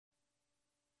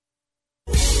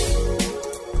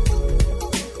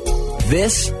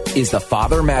This is the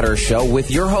Father Matters Show with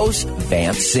your host,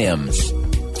 Vance Sims.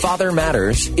 Father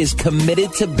Matters is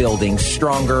committed to building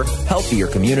stronger, healthier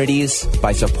communities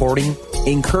by supporting,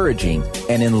 encouraging,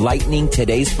 and enlightening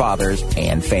today's fathers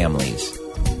and families.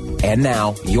 And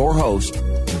now, your host,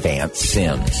 Vance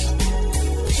Sims.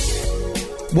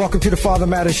 Welcome to the Father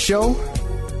Matters Show.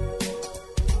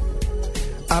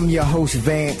 I'm your host,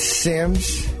 Vance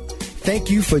Sims.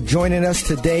 Thank you for joining us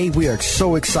today. We are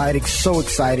so excited.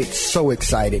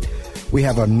 We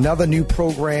have another new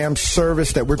program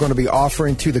service that we're going to be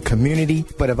offering to the community.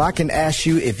 But if I can ask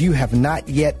you, if you have not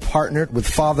yet partnered with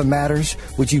Father Matters,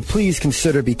 would you please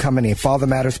consider becoming a Father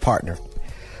Matters partner?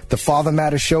 The Father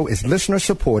Matters Show is listener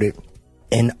supported,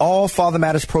 and all Father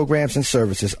Matters programs and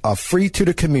services are free to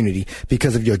the community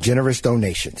because of your generous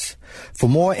donations. For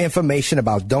more information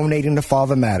about donating to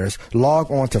Father Matters, log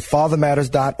on to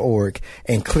fathermatters.org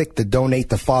and click the Donate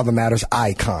to Father Matters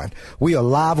icon. We are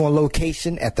live on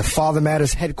location at the Father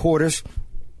Matters headquarters,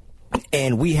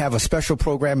 and we have a special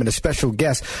program and a special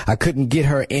guest. I couldn't get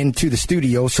her into the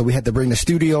studio, so we had to bring the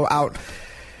studio out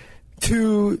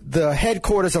to the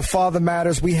headquarters of Father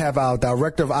Matters. We have our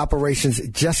Director of Operations,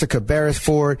 Jessica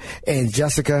Beresford. And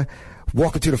Jessica,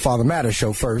 welcome to the Father Matters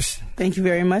Show first. Thank you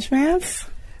very much, Vance.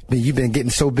 You've been getting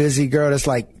so busy, girl. It's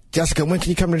like, Jessica, when can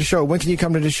you come to the show? When can you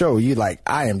come to the show? You're like,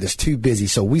 I am just too busy.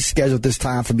 So we scheduled this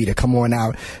time for me to come on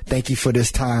out. Thank you for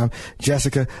this time.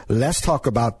 Jessica, let's talk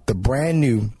about the brand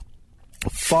new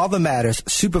Father Matters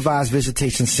Supervised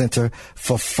Visitation Center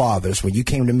for Fathers. When you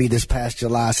came to me this past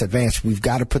July, I said, Vance, we've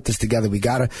got to put this together. We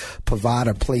got to provide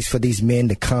a place for these men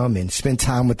to come and spend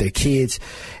time with their kids.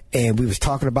 And we was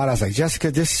talking about it. I was like,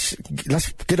 Jessica,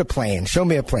 let's get a plan. Show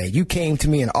me a plan. You came to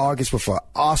me in August with an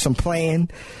awesome plan.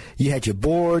 You had your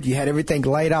board. You had everything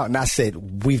laid out. And I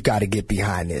said, we've got to get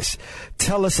behind this.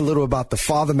 Tell us a little about the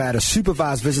Father Matters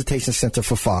Supervised Visitation Center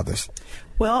for Fathers.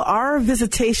 Well, our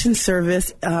visitation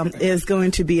service is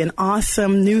going to be an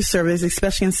awesome new service,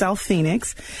 especially in South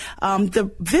Phoenix. The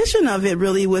vision of it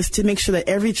really was to make sure that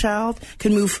every child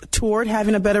can move toward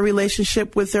having a better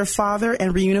relationship with their father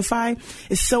and reunify.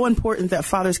 It's so important that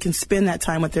fathers can spend that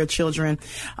time with their children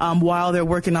while they're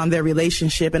working on their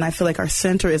relationship. And I feel like our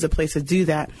center is a place to do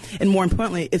that. And more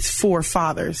importantly, it's for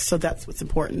fathers. So that's what's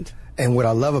important. And what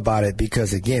I love about it,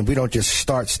 because, again, we don't just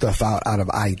start stuff out of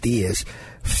ideas.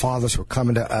 Fathers were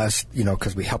coming to us,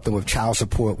 because we helped them with child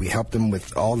support. We helped them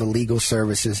with all the legal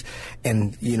services.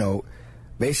 And,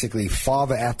 basically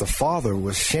father after father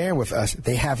was sharing with us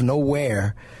they have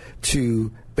nowhere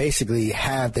to basically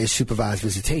have their supervised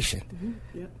visitation.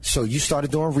 Mm-hmm. Yeah. So you started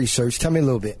doing research. Tell me a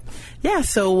little bit. Yeah,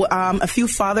 so a few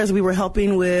fathers we were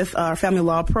helping with our family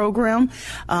law program,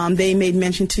 they made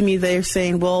mention to me, they're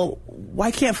saying, well,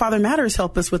 why can't Father Matters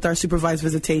help us with our supervised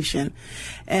visitation?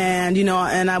 And,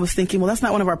 and I was thinking, well, that's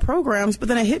not one of our programs. But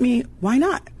then it hit me, why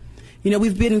not?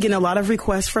 We've been getting a lot of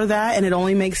requests for that, and it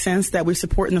only makes sense that we're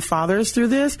supporting the fathers through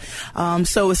this.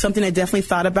 So it's something I definitely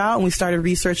thought about, and we started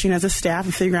researching as a staff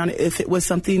and figuring out if it was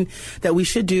something that we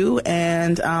should do.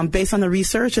 And based on the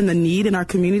research and the need in our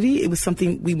community, it was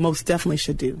something we most definitely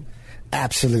should do.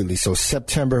 Absolutely. So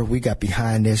September, we got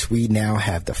behind this. We now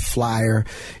have the flyer.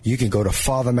 You can go to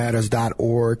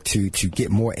fathermatters.org to get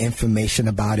more information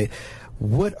about it.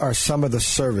 What are some of the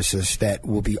services that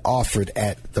will be offered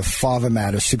at the Father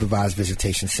Matters Supervised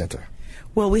Visitation Center?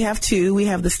 Well, we have two. We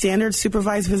have the standard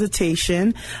supervised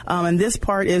visitation, and this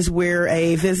part is where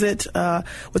a visit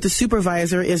with the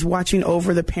supervisor is watching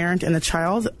over the parent and the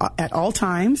child at all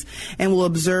times and will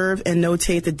observe and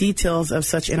notate the details of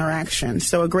such interaction.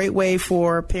 So a great way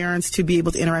for parents to be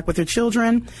able to interact with their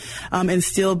children and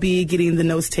still be getting the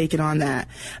notes taken on that.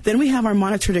 Then we have our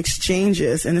monitored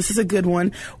exchanges, and this is a good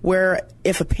one where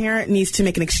if a parent needs to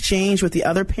make an exchange with the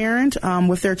other parent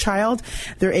with their child,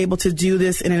 they're able to do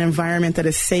this in an environment that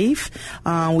is safe.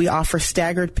 We offer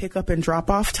staggered pickup and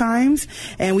drop-off times,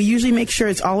 and we usually make sure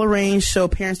it's all arranged so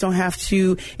parents don't have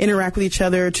to interact with each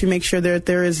other to make sure that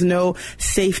there is no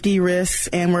safety risks,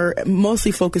 and we're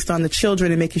mostly focused on the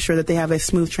children and making sure that they have a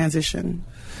smooth transition.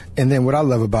 And then what I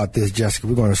love about this, Jessica,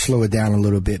 we're going to slow it down a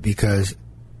little bit because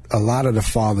a lot of the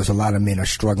fathers, a lot of men are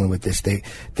struggling with this. They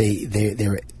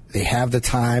have the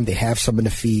time, they have some of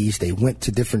the fees, they went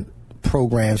to different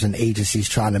programs and agencies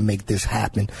trying to make this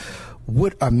happen.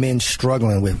 What are men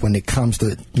struggling with when it comes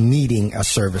to needing a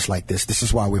service like this? This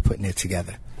is why we're putting it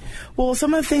together. Well,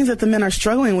 some of the things that the men are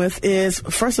struggling with is,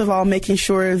 first of all, making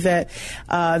sure that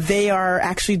they are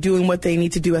actually doing what they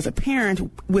need to do as a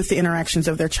parent with the interactions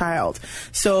of their child.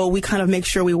 So we kind of make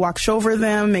sure we watch over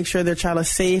them, make sure their child is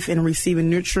safe and receiving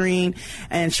nurturing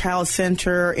and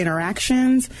child-centered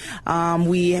interactions.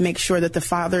 We make sure that the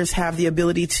fathers have the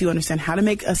ability to understand how to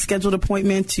make a scheduled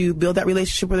appointment to build that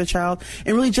relationship with their child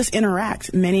and really just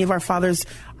interact. Many of our fathers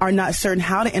are not certain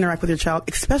how to interact with your child,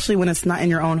 especially when it's not in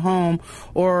your own home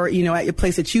or, at your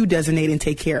place that you designate and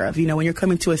take care of. When you're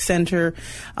coming to a center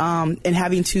and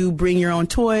having to bring your own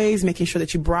toys, making sure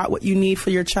that you brought what you need for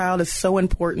your child is so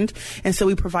important. And so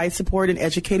we provide support in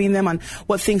educating them on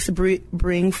what things to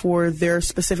bring for their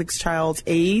specific child's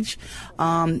age,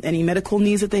 any medical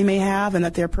needs that they may have, and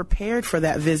that they're prepared for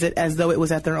that visit as though it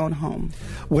was at their own home.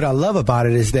 What I love about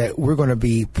it is that we're going to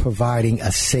be providing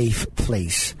a safe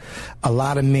place. A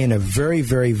lot of men are very,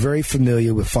 very, very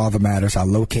familiar with Father Matters, our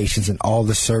locations, and all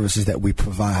the services that we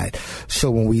provide.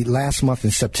 So last month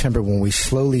in September, when we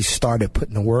slowly started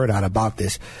putting the word out about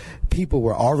this, people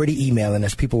were already emailing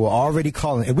us. People were already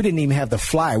calling. And we didn't even have the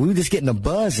flyer. We were just getting the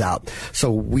buzz out.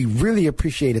 So we really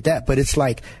appreciated that. But it's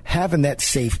like having that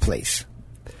safe place.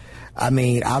 I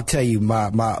mean, I'll tell you,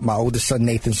 my oldest son,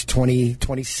 Nathan's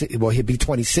 26, well, he'll be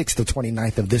 26 the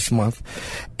 29th of this month.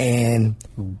 And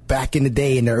back in the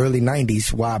day, in the early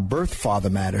 90s, while I birthed Father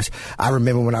Matters, I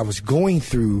remember when I was going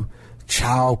through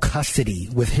child custody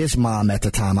with his mom at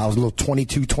the time. I was a little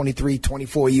 22, 23,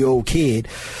 24-year-old kid,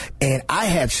 and I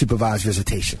had supervised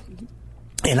visitation.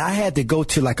 And I had to go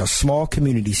to like a small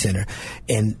community center,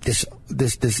 and this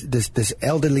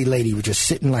elderly lady was just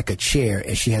sitting like a chair,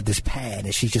 and she had this pad,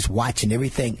 and she's just watching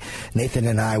everything Nathan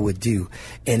and I would do.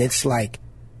 And it's like,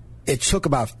 it took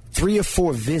about 3 or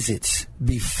 4 visits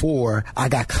before I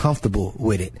got comfortable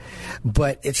with it.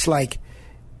 But it's like,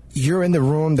 you're in the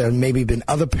room, there maybe been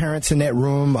other parents in that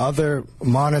room, other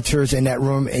monitors in that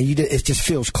room, and it just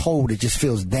feels cold. It just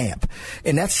feels damp.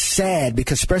 And that's sad,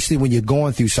 because especially when you're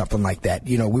going through something like that.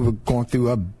 We were going through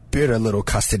a bitter little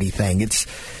custody thing. It's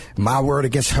my word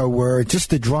against her word, just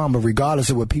the drama, regardless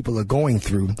of what people are going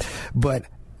through. But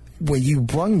when you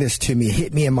brung this to me, it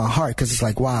hit me in my heart, because it's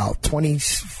like, wow,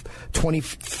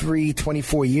 23,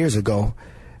 24 years ago,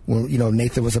 when,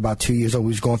 Nathan was about 2 years old, we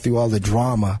was going through all the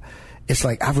drama. It's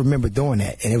like, I remember doing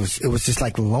that, and it was just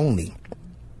like lonely.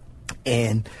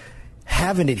 And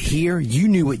having it here, you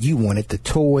knew what you wanted, the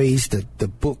toys, the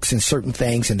books and certain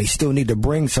things, and they still need to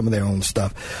bring some of their own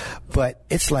stuff. But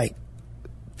it's like,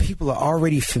 people are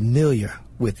already familiar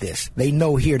with this. They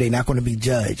know here they're not going to be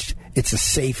judged. It's a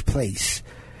safe place.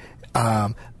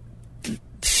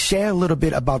 Share a little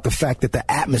bit about the fact that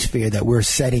the atmosphere that we're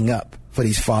setting up for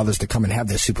these fathers to come and have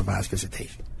their supervised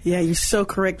visitation. Yeah, you're so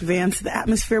correct, Vance. The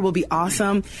atmosphere will be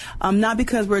awesome, not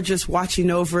because we're just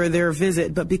watching over their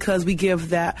visit, but because we give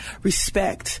that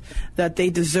respect that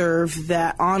they deserve,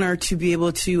 that honor to be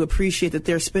able to appreciate that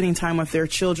they're spending time with their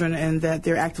children and that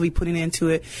they're actively putting into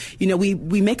it.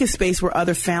 We make a space where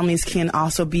other families can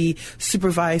also be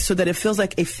supervised so that it feels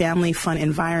like a family fun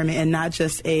environment and not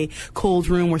just a cold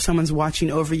room where someone's watching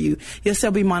over you. Yes,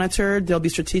 they'll be monitored. They'll be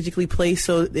strategically placed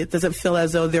so it doesn't feel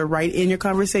as though they're right in your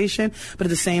conversation, but at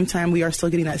the same time, we are still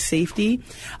getting that safety.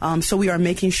 So we are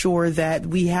making sure that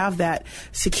we have that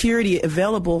security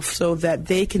available so that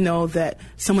they can know that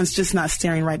someone's just not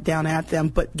staring right down at them,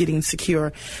 but getting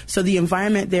secure. So the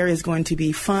environment there is going to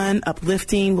be fun,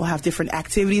 uplifting. We'll have different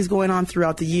activities going on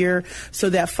throughout the year so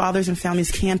that fathers and families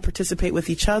can participate with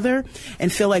each other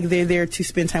and feel like they're there to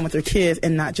spend time with their kids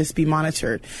and not just be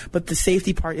monitored. But the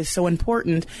safety part is so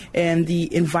important, and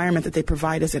the environment that they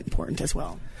provide is important as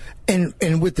well.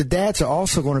 And with the dads are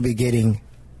also going to be getting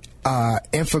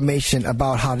information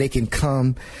about how they can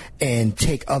come and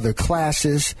take other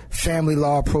classes, family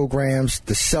law programs,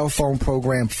 the cell phone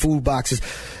program, food boxes.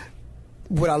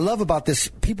 What I love about this,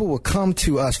 people will come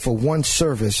to us for one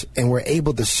service, and we're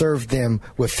able to serve them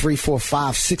with 3, 4,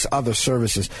 5, 6 other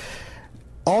services.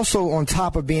 Also, on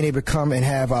top of being able to come and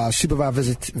have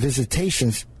supervised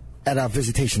visitations at our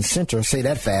visitation center, say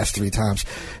that fast 3 times,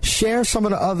 share some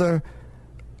of the other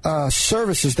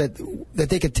services that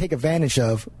they can take advantage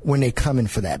of when they come in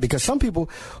for that. Because some people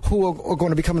who are going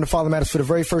to be coming to Father Matters for the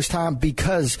very first time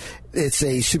because it's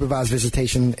a supervised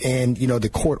visitation and, the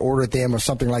court ordered them or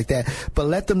something like that. But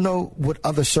let them know what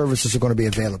other services are going to be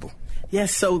available.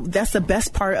 Yes, so that's the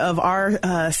best part of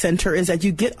our center is that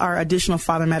you get our additional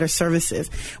Father Matters services.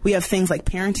 We have things like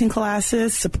parenting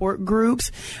classes, support groups.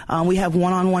 We have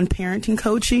one-on-one parenting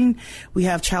coaching. We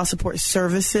have child support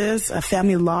services, a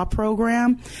family law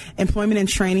program, employment and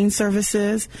training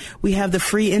services. We have the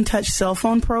free In Touch cell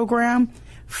phone program,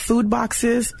 food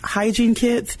boxes, hygiene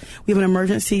kits. We have an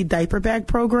emergency diaper bag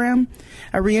program,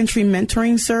 a reentry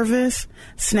mentoring service,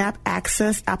 SNAP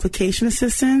access application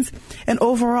assistance, and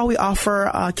overall we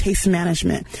offer case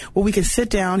management where we can sit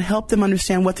down, help them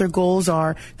understand what their goals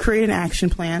are, create an action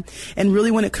plan, and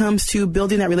really when it comes to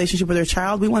building that relationship with their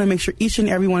child, we want to make sure each and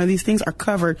every one of these things are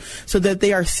covered so that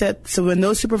they are set, so when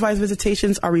those supervised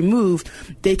visitations are removed,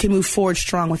 they can move forward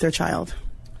strong with their child.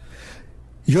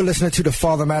 You're listening to the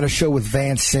Father Matters Show with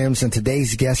Vance Sims, and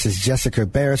today's guest is Jessica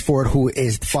Beresford, who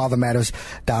is Father Matters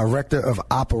Director of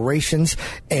Operations.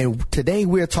 And today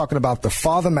we're talking about the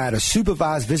Father Matters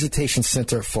Supervised Visitation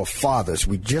Center for Fathers.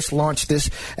 We just launched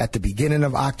this at the beginning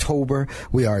of October.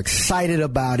 We are excited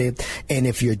about it. And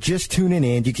if you're just tuning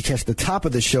in, you can catch the top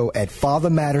of the show at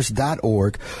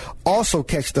fathermatters.org. Also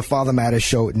catch the Father Matters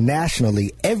Show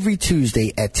nationally every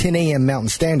Tuesday at 10 a.m. Mountain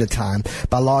Standard Time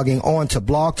by logging on to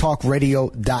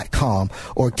blogtalkradio.com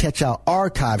or catch our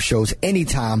archive shows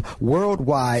anytime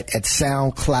worldwide at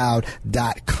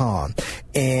soundcloud.com.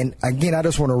 And again, I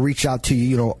just want to reach out to you.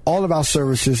 You know, all of our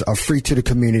services are free to the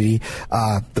community.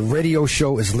 The radio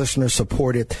show is listener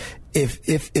supported.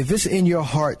 If it's in your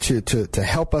heart to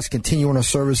help us continue on the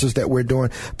services that we're doing,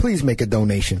 please make a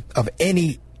donation of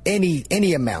any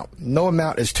amount. No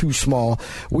amount is too small.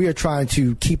 We are trying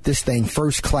to keep this thing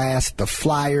first class. The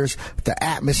flyers, the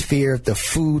atmosphere, the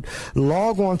food.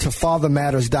 Log on to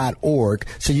fathermatters.org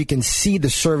so you can see the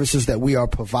services that we are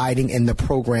providing and the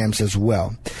programs as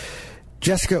well.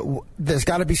 Jessica, there's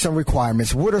got to be some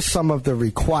requirements. What are some of the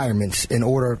requirements in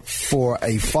order for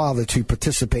a father to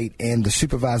participate in the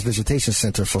Supervised Visitation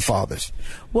Center for Fathers?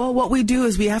 Well, what we do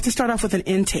is we have to start off with an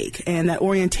intake and that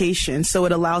orientation, so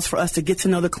it allows for us to get to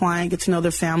know the client, get to know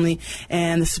their family,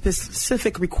 and the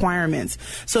specific requirements.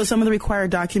 So some of the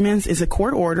required documents is a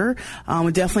court order.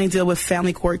 We definitely deal with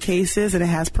family court cases, and it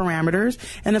has parameters.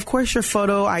 And, of course, your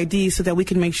photo ID so that we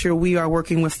can make sure we are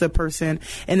working with the person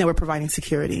and that we're providing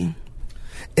security.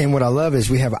 And what I love is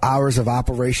we have hours of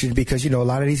operation because, you know, a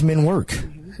lot of these men work.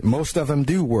 Most of them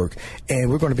do work. And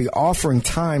we're going to be offering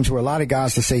times where a lot of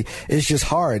guys to say it's just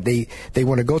hard. They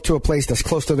want to go to a place that's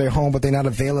close to their home, but they're not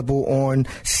available on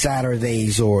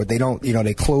Saturdays, or they don't, you know,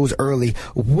 they close early.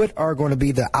 What are going to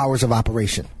be the hours of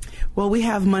operation? Well, we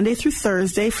have Monday through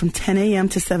Thursday from 10 a.m.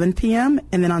 to 7 p.m.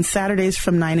 and then on Saturdays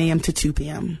from 9 a.m. to 2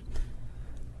 p.m.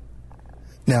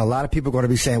 Now, a lot of people are going to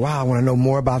be saying, wow, I want to know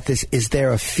more about this. Is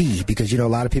there a fee? Because, you know, a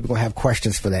lot of people are going to have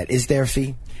questions for that. Is there a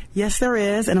fee? Yes, there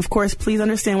is. And, of course, please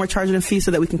understand we're charging a fee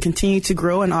so that we can continue to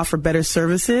grow and offer better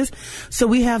services. So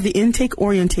we have the intake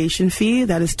orientation fee.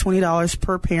 That is $20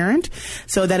 per parent.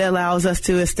 So that allows us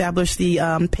to establish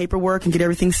the paperwork and get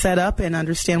everything set up and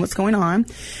understand what's going on.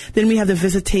 Then we have the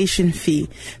visitation fee.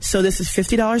 So this is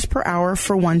 $50 per hour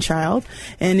for one child.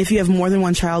 And if you have more than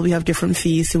one child, we have different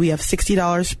fees. So we have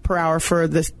 $60 per hour for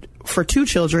two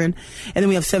children, and then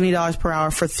we have $70 per hour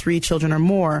for 3 children or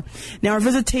more. Now, our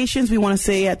visitations, we want to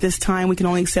say at this time we can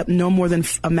only accept no more than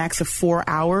a max of 4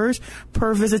 hours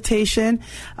per visitation.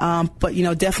 But, you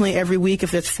know, definitely every week,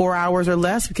 if it's 4 hours or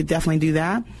less, we could definitely do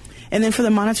that. And then for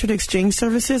the monitored exchange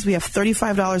services, we have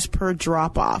 $35 per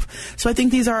drop-off. So I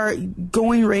think these are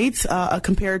going rates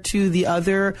compared to the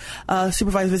other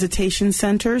supervised visitation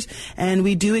centers, and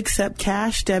we do accept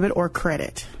cash, debit, or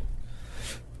credit.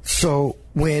 So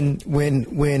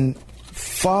when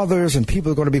fathers and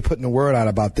people are going to be putting the word out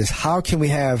about this, how can we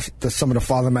have some of the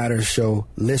Father Matters Show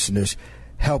listeners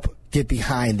help get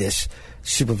behind this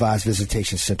Supervised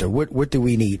Visitation Center? What do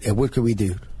we need, and what can we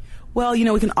do? Well, you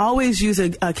know, we can always use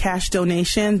a cash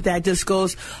donation that just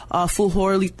goes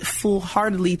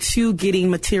full-heartedly to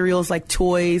getting materials like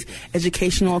toys,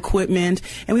 educational equipment,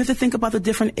 and we have to think about the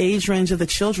different age range of the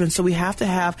children. So we have to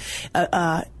have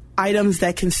items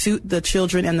that can suit the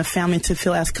children and the family to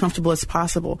feel as comfortable as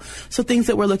possible. So things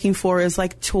that we're looking for is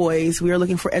like toys. We are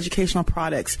looking for educational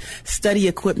products, study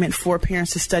equipment for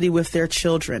parents to study with their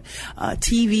children,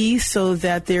 TVs so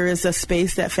that there is a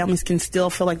space that families can still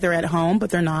feel like they're at home,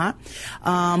 but they're not.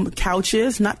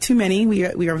 Couches, not too many. We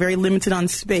are very limited on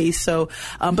space. So,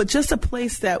 but just a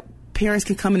place that parents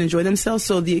can come and enjoy themselves,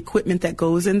 so the equipment that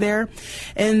goes in there.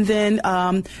 And then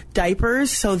diapers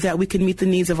so that we can meet the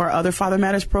needs of our other Father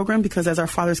Matters program, because as our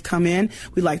fathers come in,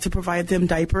 we like to provide them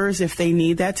diapers if they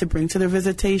need that to bring to their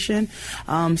visitation.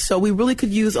 So we really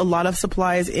could use a lot of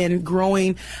supplies in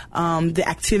growing the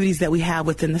activities that we have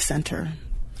within the center.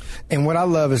 And what I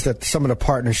love is that some of the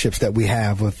partnerships that we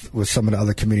have with some of the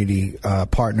other community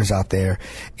partners out there,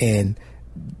 and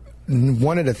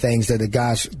one of the things that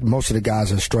most of the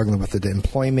guys are struggling with are the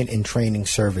employment and training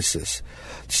services.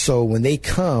 So when they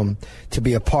come to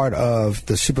be a part of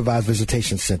the Supervised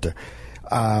Visitation Center,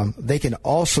 they can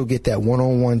also get that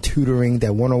one-on-one tutoring,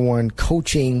 that one-on-one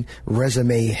coaching,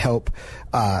 resume help,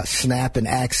 SNAP and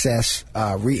access,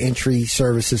 reentry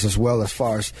services, as well as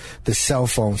far as the cell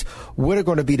phones. What are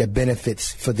going to be the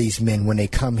benefits for these men when they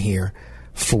come here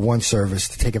for one service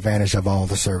to take advantage of all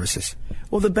the services?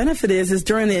 Well, the benefit is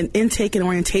during the intake and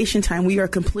orientation time, we are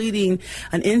completing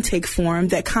an intake form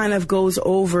that kind of goes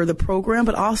over the program,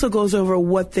 but also goes over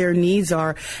what their needs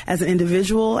are as an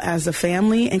individual, as a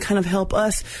family, and kind of help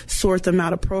us sort them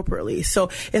out appropriately. So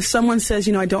if someone says,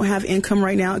 I don't have income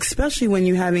right now, especially when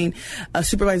you're having a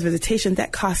supervised visitation,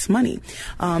 that costs money.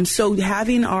 So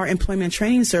having our employment and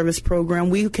training service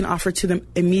program, we can offer to them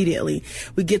immediately.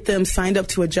 We get them signed up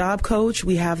to a job coach.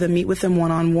 We have them meet with them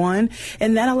one-on-one,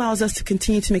 and that allows us to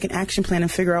continue to make an action plan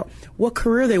and figure out what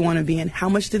career they want to be in, how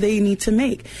much do they need to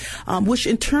make, which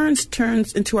in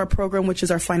turns into our program, which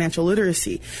is our financial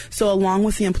literacy. So along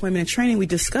with the employment and training, we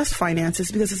discuss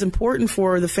finances because it's important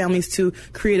for the families to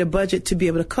create a budget to be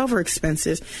able to cover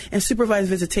expenses. And supervised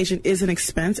visitation is an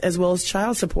expense as well as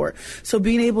child support. So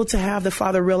being able to have the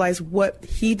father realize what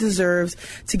he deserves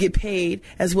to get paid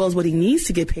as well as what he needs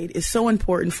to get paid is so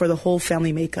important for the whole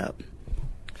family makeup.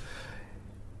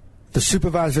 The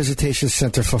Supervised Visitation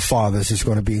Center for Fathers is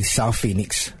going to be in South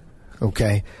Phoenix,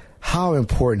 okay? How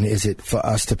important is it for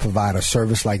us to provide a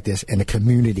service like this in a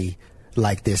community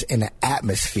like this, in an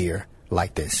atmosphere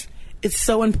like this? It's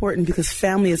so important because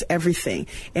family is everything.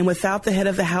 And without the head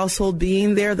of the household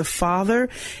being there, the father,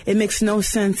 it makes no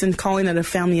sense in calling it a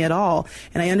family at all.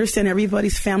 And I understand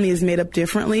everybody's family is made up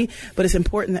differently, but it's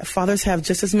important that fathers have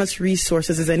just as much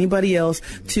resources as anybody else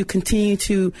to continue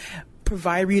to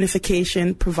provide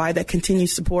reunification, provide that continued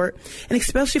support, and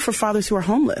especially for fathers who are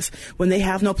homeless. When they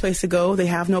have no place to go, they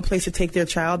have no place to take their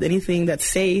child, anything that's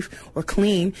safe or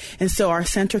clean. And so our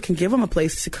center can give them a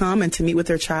place to come and to meet with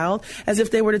their child as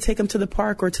if they were to take them to the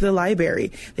park or to the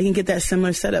library. They can get that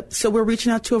similar setup. So we're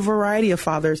reaching out to a variety of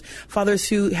fathers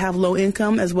who have low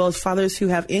income as well as fathers who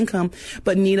have income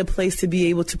but need a place to be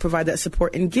able to provide that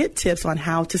support and get tips on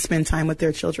how to spend time with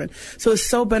their children. So it's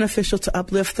so beneficial to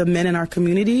uplift the men in our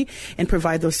community and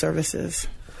provide those services.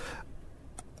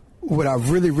 What I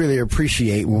really, really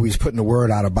appreciate when we was putting the word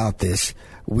out about this,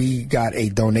 we got a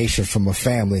donation from a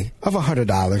family of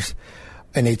 $100,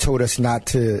 and they told us not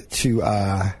to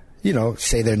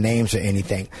say their names or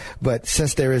anything. But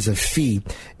since there is a fee,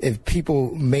 if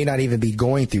people may not even be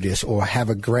going through this or have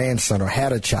a grandson or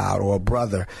had a child or a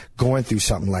brother going through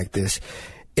something like this,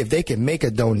 if they can make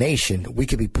a donation, we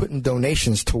could be putting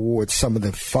donations towards some of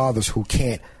the fathers who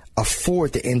can't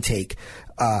afford the intake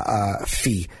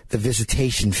fee, the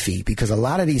visitation fee, because a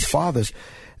lot of these fathers,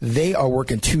 they are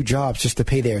working two jobs just to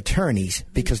pay their attorneys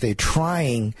because they're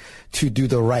trying to do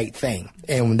the right thing.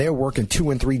 And when they're working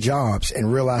 2 and 3 jobs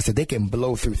and realize that they can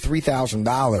blow through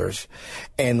 $3,000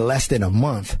 in less than a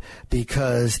month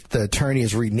because the attorney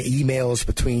is reading emails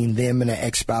between them and the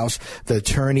ex-spouse, the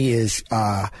attorney is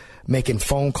making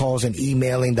phone calls and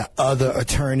emailing the other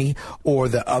attorney or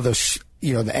the other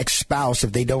the ex-spouse,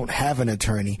 if they don't have an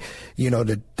attorney,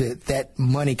 that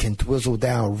money can dwizzle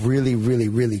down really, really,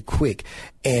 really quick.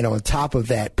 And on top of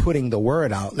that, putting the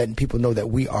word out, letting people know that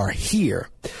we are here.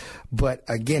 But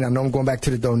again, I know I'm going back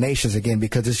to the donations again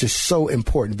because it's just so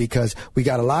important because we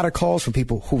got a lot of calls from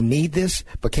people who need this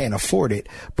but can't afford it.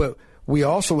 But we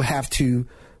also have to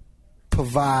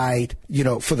provide,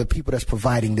 for the people that's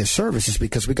providing their services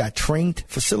because we got trained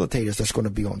facilitators that's going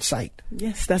to be on site.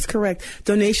 Yes, that's correct.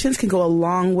 Donations can go a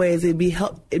long ways. It'd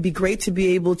be great to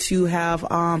be able to have,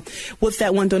 with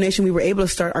that one donation, we were able to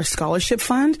start our scholarship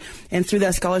fund. And through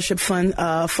that scholarship fund,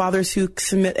 fathers who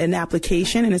submit an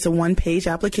application, and it's a 1-page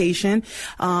application,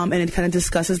 and it kind of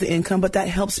discusses the income, but that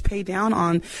helps pay down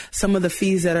on some of the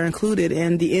fees that are included.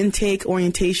 And the intake,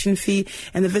 orientation fee,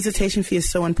 and the visitation fee is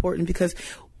so important because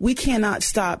we cannot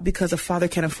stop because a father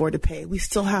can't afford to pay. We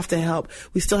still have to help.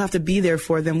 We still have to be there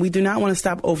for them. We do not want to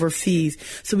stop over fees.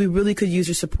 So we really could use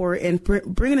your support and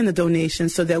bring it in the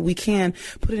donations so that we can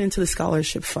put it into the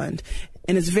scholarship fund.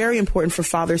 And it's very important for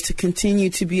fathers to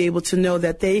continue to be able to know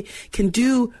that they can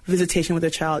do visitation with their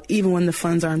child even when the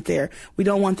funds aren't there. We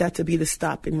don't want that to be the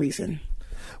stopping reason.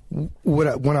 What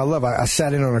I love, I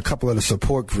sat in on a couple of the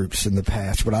support groups in the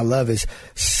past. What I love is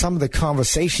some of the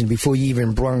conversation before you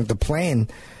even brought the plan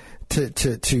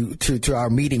to our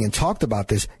meeting and talked about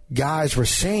this. Guys were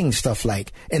saying stuff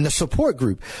like in the support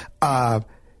group,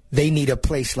 they need a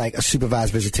place like a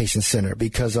supervised visitation center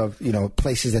because of,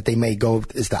 places that they may go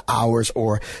is the hours,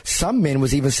 or some men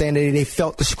was even saying that they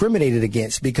felt discriminated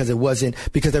against because there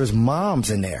was moms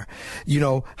in there.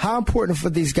 How important for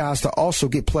these guys to also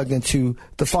get plugged into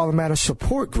the Father Matters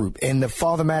support group and the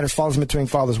Father Matters Fathers Mentoring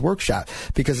Fathers workshop,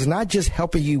 because it's not just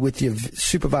helping you with your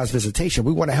supervised visitation.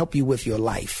 We want to help you with your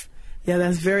life. Yeah,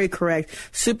 that's very correct.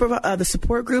 The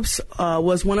support groups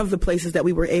was one of the places that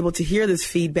we were able to hear this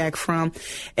feedback from.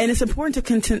 And it's important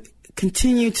to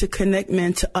continue to connect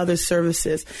men to other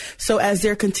services. So as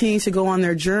they're continuing to go on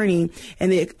their journey and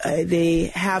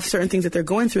they have certain things that they're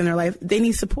going through in their life, they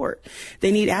need support.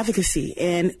 They need advocacy.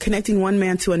 And connecting one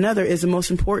man to another is the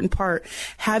most important part.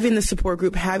 Having the support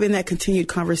group, having that continued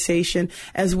conversation,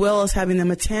 as well as having them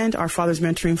attend our Fathers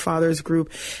Mentoring Fathers group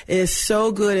is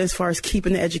so good as far as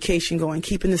keeping the education going,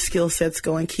 keeping the skill sets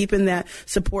going, keeping that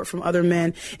support from other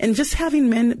men. And just having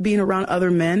men being around other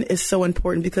men is so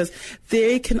important because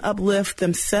they can uplift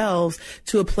themselves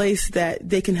to a place that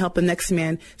they can help the next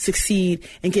man succeed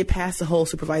and get past the whole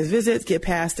supervised visits, get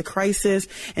past the crisis,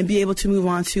 and be able to move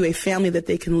on to a family that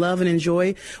they can love and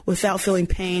enjoy without feeling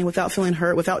pain, without feeling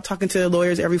hurt, without talking to their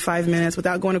lawyers every 5 minutes,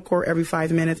 without going to court every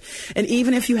 5 minutes. And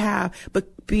even if you have,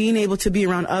 but being able to be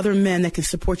around other men that can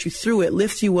support you through it,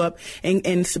 lift you up,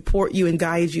 and support you and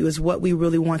guide you is what we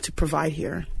really want to provide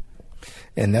here.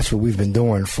 And that's what we've been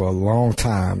doing for a long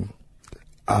time.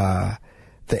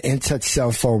 The In Touch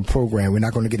cell phone program, we're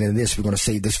not going to get into this. We're going to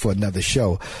save this for another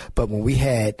show. But when we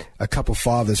had a couple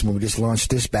fathers, when we just launched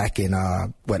this back in,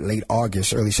 late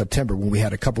August, early September, when we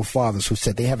had a couple fathers who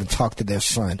said they haven't talked to their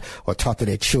son or talked to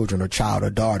their children or child or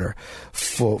daughter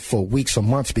for weeks or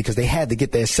months because they had to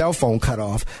get their cell phone cut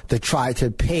off to try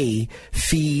to pay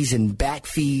fees and back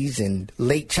fees and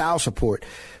late child support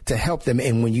to help them.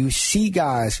 And when you see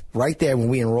guys right there, when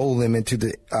we enroll them into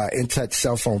the In Touch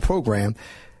cell phone program,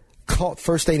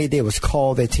 first thing they did was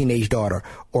call their teenage daughter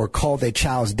or call their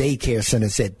child's daycare center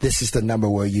and said, this is the number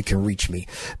where you can reach me.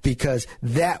 Because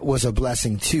that was a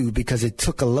blessing, too, because it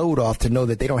took a load off to know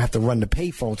that they don't have to run the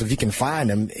payphones, if you can find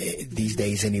them these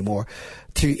days anymore,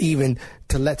 to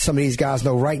let some of these guys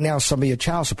know right now some of your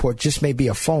child support just may be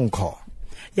a phone call.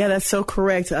 Yeah, that's so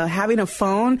correct. Having a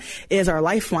phone is our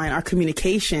lifeline, our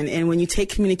communication. And when you take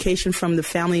communication from the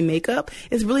family makeup,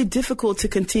 it's really difficult to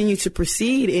continue to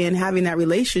proceed in having that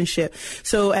relationship.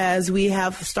 So as we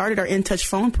have started our In Touch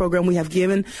phone program, we have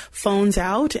given phones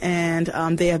out and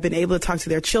they have been able to talk to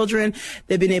their children.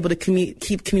 They've been able to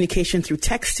keep communication through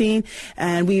texting.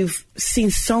 And we've seen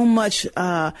so much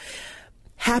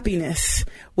happiness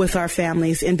with our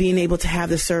families and being able to have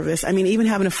the service. I mean, even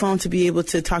having a phone to be able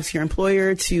to talk to your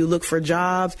employer, to look for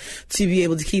jobs, to be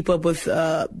able to keep up with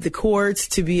the courts,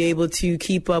 to be able to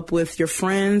keep up with your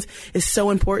friends is so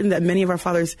important that many of our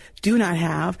fathers do not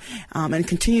have and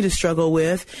continue to struggle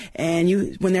with.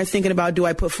 And when they're thinking about, do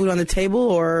I put food on the table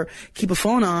or keep a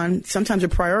phone on, sometimes your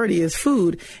priority is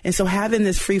food. And so having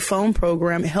this free phone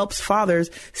program helps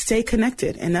fathers stay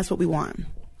connected, and that's what we want.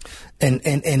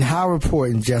 And how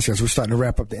important, Jessica, as we're starting to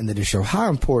wrap up the end of the show, how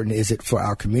important is it for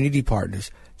our community partners,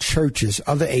 churches,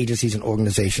 other agencies and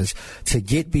organizations to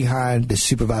get behind the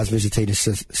Supervised Visitation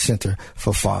Center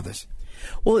for Fathers?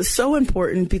 Well, it's so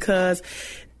important because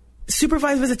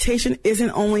supervised visitation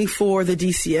isn't only for the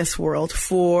DCS world,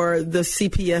 for the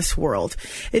CPS world.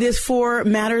 It is for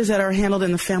matters that are handled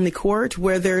in the family court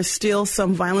where there's still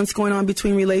some violence going on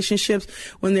between relationships,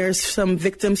 when there's some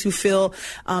victims who feel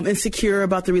insecure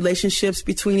about the relationships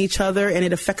between each other and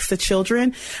it affects the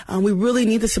children. We really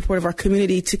need the support of our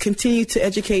community to continue to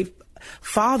educate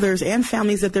fathers and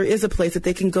families that there is a place that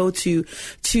they can go to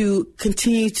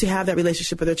continue to have that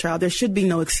relationship with their child. There should be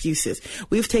no excuses.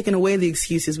 We've taken away the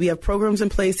excuses. We have programs in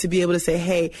place to be able to say,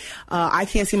 hey, I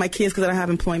can't see my kids because I don't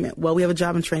have employment. Well, we have a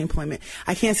job and training employment.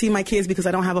 I can't see my kids because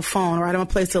I don't have a phone or I don't have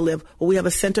a place to live. Well, we have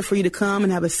a center for you to come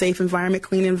and have a safe environment,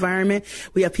 clean environment.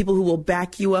 We have people who will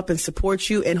back you up and support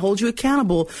you and hold you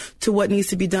accountable to what needs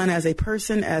to be done as a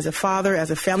person, as a father,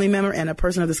 as a family member, and a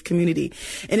person of this community.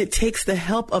 And it takes the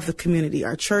help of the community,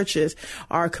 our churches,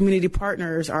 our community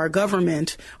partners, our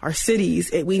government, our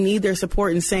cities. We need their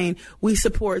support in saying we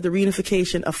support the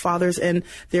reunification of fathers and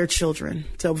their children.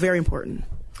 So very important.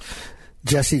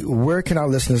 Jesse, where can our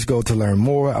listeners go to learn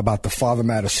more about the Father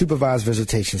Matters Supervised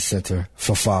Visitation Center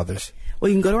for Fathers? Well,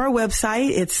 you can go to our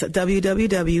website. It's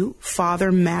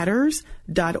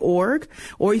www.fathermatters.org,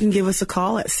 or you can give us a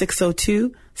call at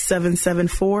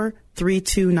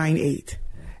 602-774-3298.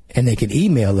 And they can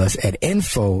email us at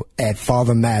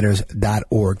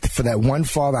info@fathermatters.org. For that one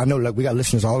father, I know we got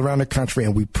listeners all around the country,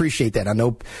 and we appreciate that. I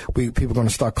know people are going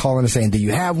to start calling and saying, do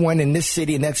you have one in this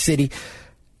city, in that city?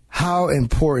 How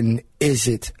important is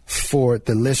it for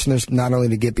the listeners not only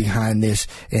to get behind this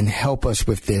and help us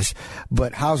with this,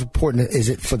 but how important is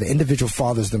it for the individual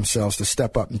fathers themselves to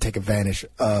step up and take advantage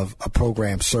of a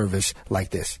program service like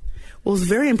this? Well, it's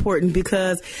very important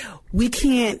because we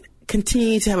can't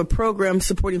continue to have a program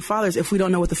supporting fathers if we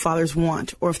don't know what the fathers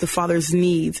want, or if the fathers'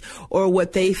 needs, or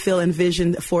what they feel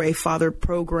envisioned for a father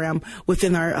program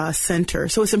within our center.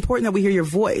 So it's important that we hear your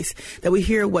voice, that we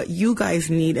hear what you guys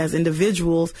need as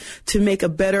individuals to make a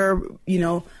better,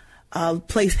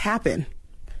 place happen.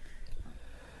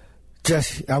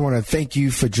 Jess, I want to thank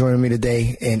you for joining me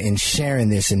today and sharing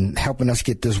this and helping us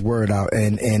get this word out.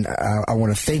 And I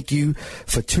want to thank you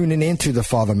for tuning in to the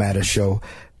Father Matters Show.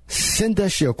 Send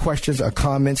us your questions or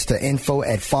comments to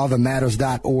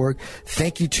info@fathermatters.org.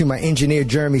 Thank you to my engineer,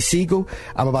 Jeremy Siegel.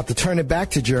 I'm about to turn it back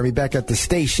to Jeremy back at the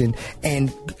station.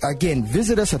 And again,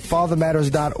 visit us at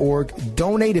fathermatters.org.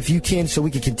 Donate if you can so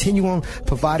we can continue on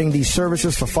providing these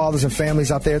services for fathers and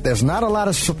families out there. There's not a lot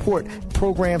of support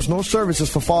programs, no services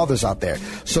for fathers out there.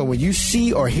 So when you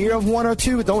see or hear of one or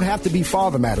two, it don't have to be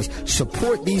Father Matters.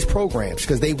 Support these programs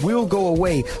because they will go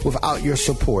away without your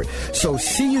support. So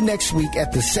see you next week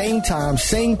at the same time,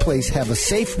 same place. Have a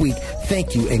safe week.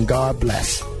 Thank you, and God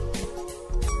bless.